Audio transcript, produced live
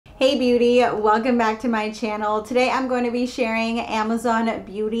Hey beauty, welcome back to my channel. Today I'm going to be sharing Amazon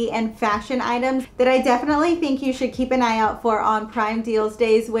beauty and fashion items that I definitely think you should keep an eye out for on Prime Deals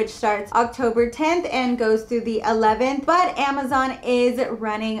Days, which starts October 10th and goes through the 11th. But Amazon is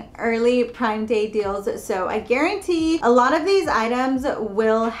running early Prime Day deals, so I guarantee a lot of these items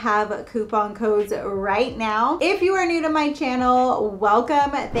will have coupon codes right now. If you are new to my channel, welcome.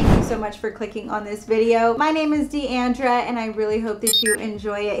 Thank you so much for clicking on this video. My name is Deandra and I really hope that you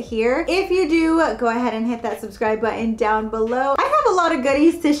enjoy it here. If you do, go ahead and hit that subscribe button down below. I have a lot of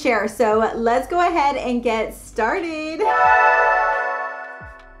goodies to share, so let's go ahead and get started.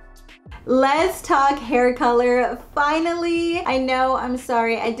 Let's talk hair color. Finally, I know, I'm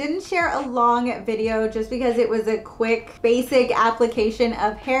sorry, I didn't share a long video just because it was a quick basic application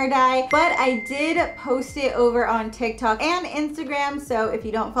of hair dye, but I did post it over on TikTok and Instagram, so if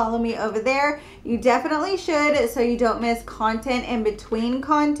you don't follow me over there, you definitely should so you don't miss content in between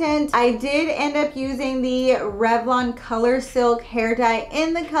content. I did end up using the Revlon Color Silk hair dye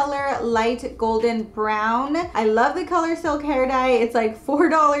in the color light golden brown. I love the Color Silk hair dye. It's like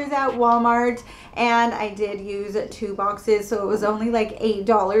 $4 at Walmart, and I did use 2 boxes, so it was only like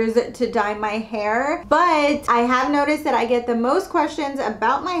 $8 to dye my hair. But I have noticed that I get the most questions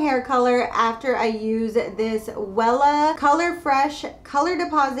about my hair color after I use this Wella Color Fresh Color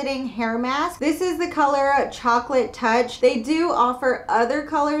Depositing Hair Mask. This is the color Chocolate Touch. They do offer other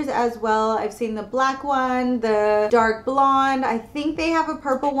colors as well. I've seen the black one, the dark blonde. I think they have a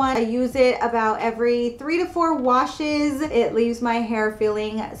purple one. I use it about every 3 to 4 washes. It leaves my hair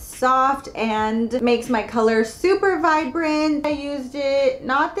feeling soft and makes my color super vibrant. I used it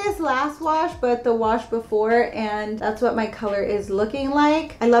not this last wash, but the wash before, and that's what my color is looking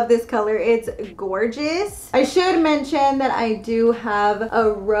like. I love this color. It's gorgeous. I should mention that I do have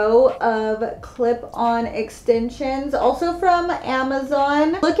a row of clip-on extensions also from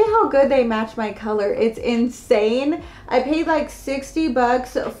Amazon. Look at how good they match my color. It's insane. I paid like 60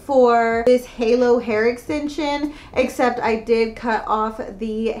 bucks for this halo hair extension, except I did cut off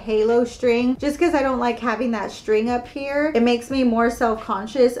the halo string just because I don't like having that string up here. It makes me more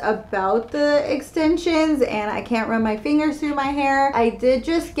self-conscious about the extensions and I can't run my fingers through my hair. I did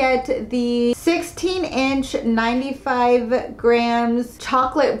just get the 16-inch 95 grams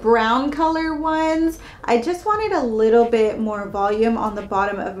chocolate brown color ones. I just wanted a little bit more volume on the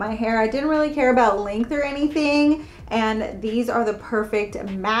bottom of my hair. I didn't really care about length or anything, and these are the perfect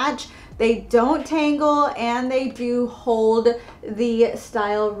match. They don't tangle and they do hold the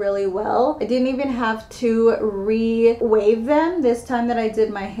style really well. I didn't even have to re-wave them this time that I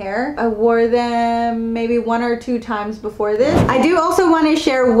did my hair. I wore them maybe 1 or 2 times before this. I do also want to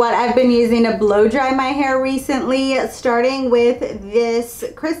share what I've been using to blow dry my hair recently, starting with this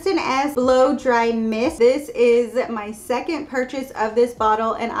Kristen S blow dry mist. This is my second purchase of this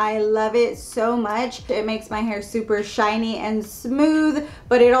bottle and I love it so much. It makes my hair super shiny and smooth,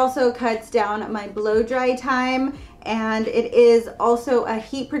 but it also cuts down my blow dry time, and it is also a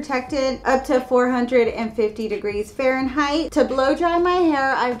heat protectant up to 450 degrees Fahrenheit. To blow dry my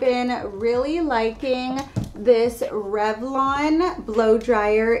hair, I've been really liking this Revlon blow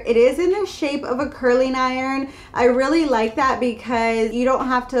dryer. It is in the shape of a curling iron. I really like that because you don't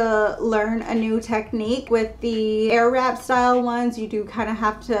have to learn a new technique. With the air wrap style ones, you do kind of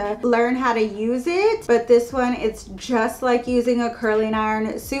have to learn how to use it, but this one, it's just like using a curling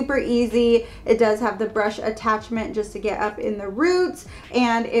iron. Super easy. It does have the brush attachment just to get up in the roots,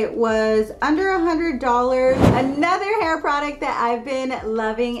 and it was under $100. Another hair product that I've been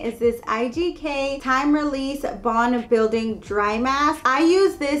loving is this IGK Time Release Bond Building Dry Mask. I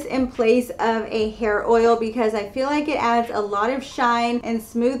use this in place of a hair oil because I feel like it adds a lot of shine and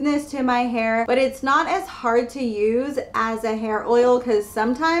smoothness to my hair, but it's not as hard to use as a hair oil because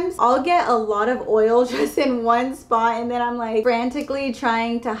sometimes I'll get a lot of oil just in one spot and then I'm like frantically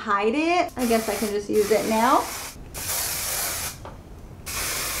trying to hide it. I guess I can just use it now.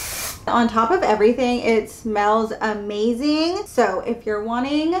 On top of everything, it smells amazing. So if you're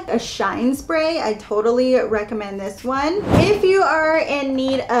wanting a shine spray, I totally recommend this one. If you are in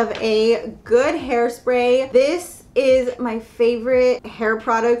need of a good hairspray, this is my favorite hair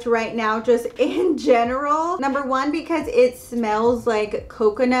product right now, just in general. Number one, because it smells like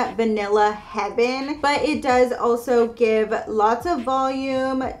coconut vanilla heaven, but it does also give lots of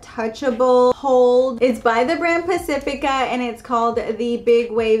volume, touchable hold. It's by the brand Pacifica and it's called the Big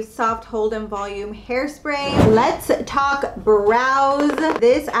Wave Soft Hold and Volume Hairspray. Let's talk brows.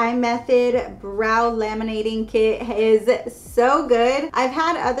 This iMethod brow laminating kit is so good. I've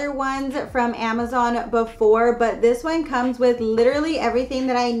had other ones from Amazon before, but this one comes with literally everything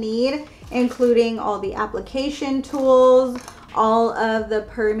that I need, including all the application tools, all of the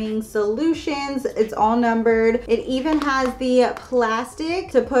perming solutions. It's all numbered. It even has the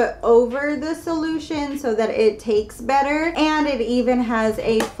plastic to put over the solution so that it takes better. And it even has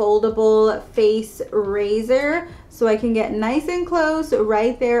a foldable face razor, so I can get nice and close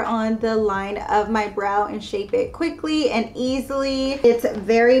right there on the line of my brow and shape it quickly and easily. It's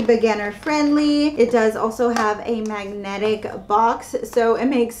very beginner friendly. It does also have a magnetic box, so it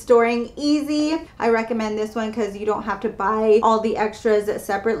makes storing easy. I recommend this one because you don't have to buy all the extras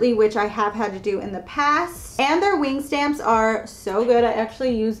separately, which I have had to do in the past. And their wing stamps are so good. I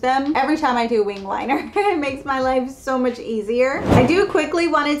actually use them every time I do wing liner. It makes my life so much easier. I do quickly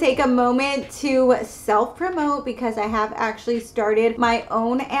want to take a moment to self-promote because I have actually started my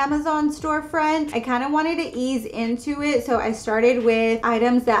own Amazon storefront. I kind of wanted to ease into it, so I started with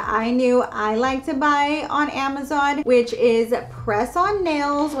items that I knew I like to buy on Amazon, which is press-on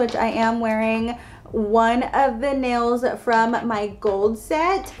nails, which I am wearing one of the nails from my gold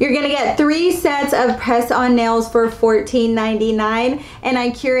set. You're gonna get 3 sets of press-on nails for $14.99, and I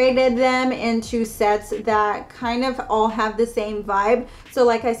curated them into sets that kind of all have the same vibe. So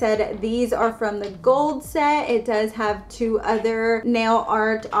like I said, these are from the gold set. It does have 2 other nail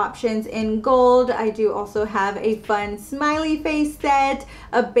art options in gold. I do also have a fun smiley face set,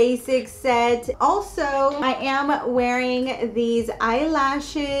 a basic set. Also, I am wearing these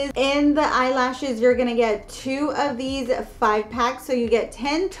eyelashes. In the eyelashes, you're gonna get 2 of these 5-packs, so you get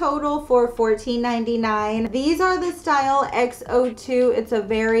 10 total for $14.99. These are the style XO2. It's a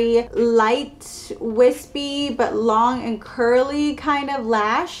very light, wispy, but long and curly kind of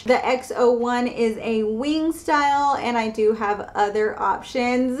lash. The XO1 is a wing style, and I do have other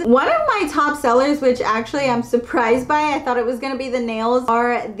options. One of my top sellers, which actually I'm surprised by, I thought it was gonna be the nails,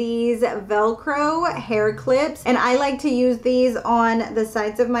 are these Velcro hair clips, and I like to use these on the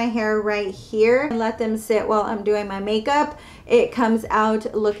sides of my hair right here and let them sit while I'm doing my makeup. It comes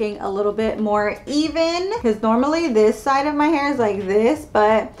out looking a little bit more even, because normally this side of my hair is like this,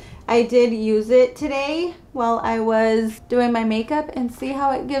 but I did use it today while I was doing my makeup, and see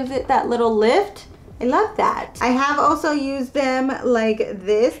how it gives it that little lift. I love that. I have also used them like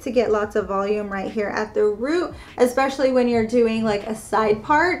this to get lots of volume right here at the root, especially when you're doing like a side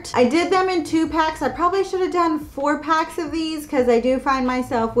part. I did them in 2-packs. I probably should have done 4 packs of these because I do find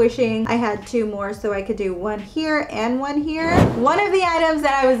myself wishing I had 2 more so I could do 1 here and 1 here. One of the items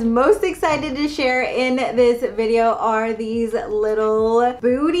that I was most excited to share in this video are these little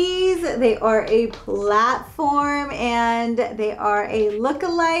booties. They are a platform, and they are a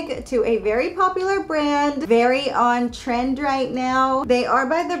look-alike to a very popular brand, very on trend right now. They are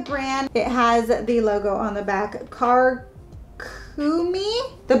by the brand, it has the logo on the back, Kumi.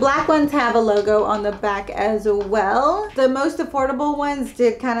 The black ones have a logo on the back as well. The most affordable ones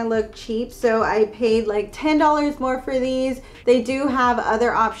did kind of look cheap, so I paid like $10 more for these. They do have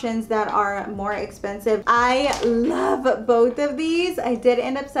other options that are more expensive. I love both of these. I did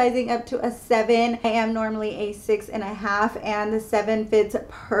end up sizing up to a 7. I am normally a 6.5, and the 7 fits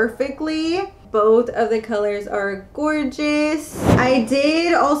perfectly. Both of the colors are gorgeous. I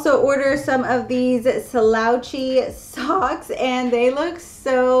did also order some of these slouchy socks, and they look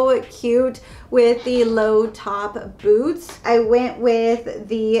so cute with the low top boots. I went with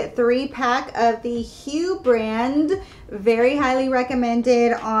the 3-pack of the Hue brand. Very highly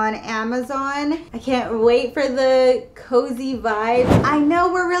recommended on Amazon. I can't wait for the cozy vibe. I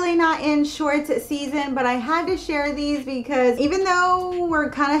know we're really not in shorts season, but I had to share these because even though we're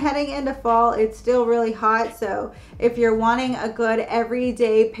kind of heading into fall, it's still really hot. So if you're wanting a good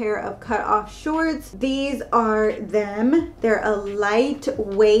everyday pair of cut-off shorts, these are them. They're a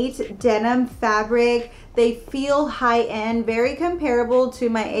lightweight denim fabric. They feel high-end, very comparable to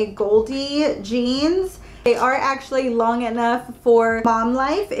my Goldie jeans. They are actually long enough for mom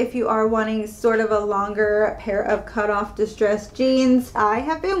life if you are wanting sort of a longer pair of cut-off distressed jeans. I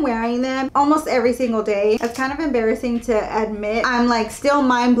have been wearing them almost every single day. It's kind of embarrassing to admit. I'm like still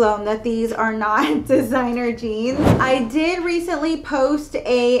mind blown that these are not designer jeans. I did recently post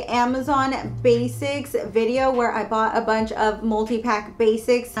a Amazon basics video where I bought a bunch of multi-pack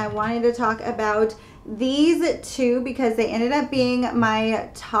basics. I wanted to talk about these 2 because they ended up being my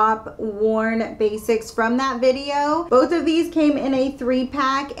top worn basics from that video. Both of these came in a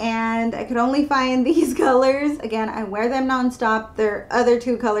 3-pack, and I could only find these colors. Again, I wear them nonstop. Their other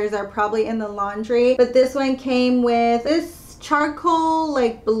 2 colors are probably in the laundry, but this one came with this charcoal,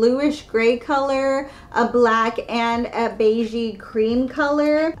 like bluish gray color, a black, and a beigey cream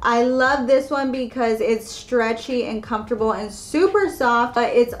color. I love this one because it's stretchy and comfortable and super soft, but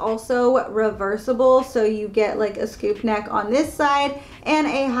it's also reversible, so you get like a scoop neck on this side and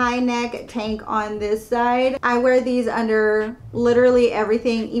a high neck tank on this side. I wear these under literally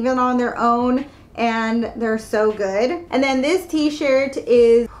everything, even on their own, and they're so good. And then this t-shirt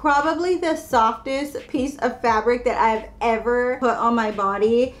is probably the softest piece of fabric that I've ever put on my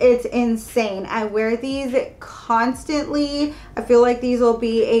body. It's insane. I wear these constantly. I feel like these will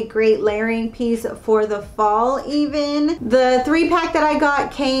be a great layering piece for the fall even. The 3-pack that I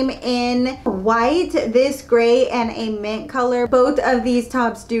got came in white, this gray, and a mint color. Both of these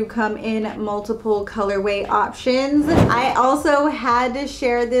tops do come in multiple colorway options. I also had to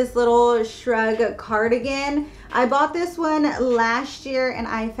share this little shrug cardigan. I bought this one last year and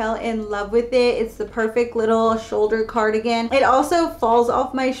I fell in love with it. It's the perfect little shoulder cardigan. It also falls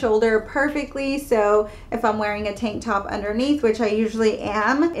off my shoulder perfectly, so if I'm wearing a tank top underneath, which I usually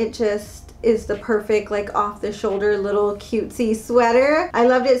am, it just is the perfect like off the shoulder little cutesy sweater. I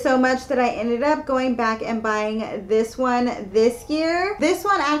loved it so much that I ended up going back and buying this one this year. This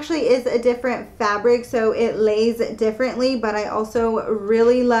one actually is a different fabric, so it lays differently, but I also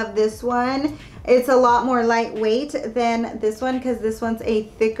really love this one. It's a lot more lightweight than this one because this one's a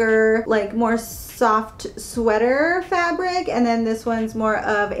thicker, like more soft sweater fabric, and then this one's more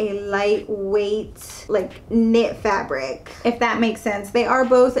of a lightweight like knit fabric, if that makes sense. They are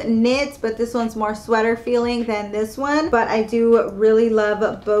both knits, but this one's more sweater feeling than this one, but I do really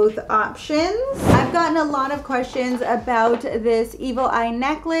love both options. I've gotten a lot of questions about this evil eye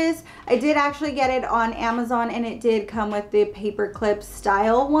necklace. I did actually get it on Amazon and it did come with the paperclip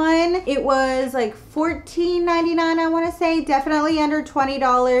style one. It was like $14.99, I want to say, definitely under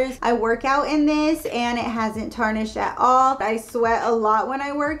 $20. I work out in this and it hasn't tarnished at all. I sweat a lot when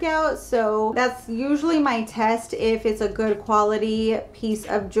I work out, so that's usually my test if it's a good quality piece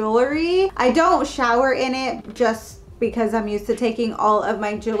of jewelry. I don't shower in it just because I'm used to taking all of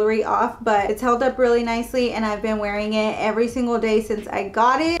my jewelry off, but it's held up really nicely and I've been wearing it every single day since I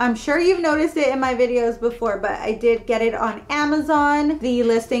got it. I'm sure you've noticed it in my videos before, but I did get it on Amazon. The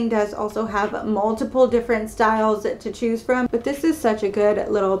listing does also have multiple different styles to choose from, but this is such a good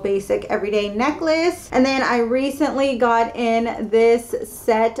little basic everyday necklace. And then I recently got in this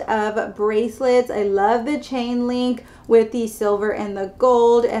set of bracelets. I love the chain link with the silver and the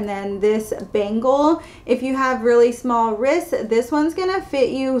gold, and then this bangle. If you have really small wrists, this one's gonna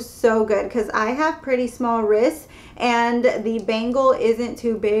fit you so good because I have pretty small wrists and the bangle isn't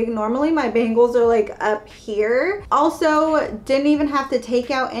too big. Normally my bangles are like up here. Also, didn't even have to take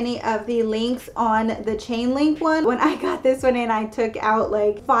out any of the links on the chain link one. When I got this one in, I took out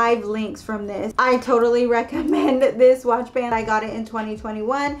like 5 links from this. I totally recommend this watch band. I got it in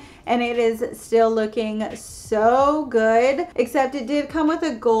 2021 and it is still looking so good, except it did come with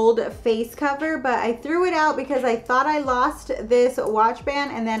a gold face cover, but I threw it out because I thought I lost this watch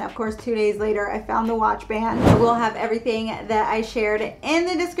band, and then of course 2 days later I found the watch band. I will have everything that I shared in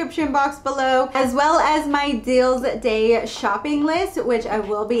the description box below, as well as my deals day shopping list, which I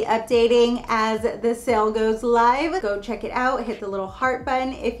will be updating as the sale goes live. Go check it out. Hit the little heart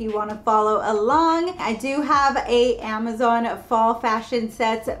button if you want to follow along. I do have a Amazon fall fashion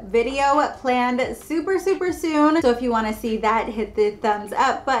sets video planned super soon, so if you want to see that, hit the thumbs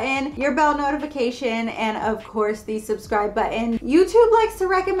up button, your bell notification, and of course the subscribe button. YouTube likes to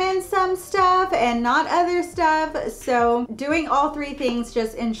recommend some stuff and not other stuff, so doing all 3 things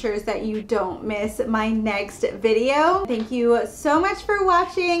just ensures that you don't miss my next video. Thank you so much for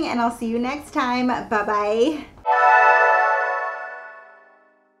watching and I'll see you next time. Bye bye.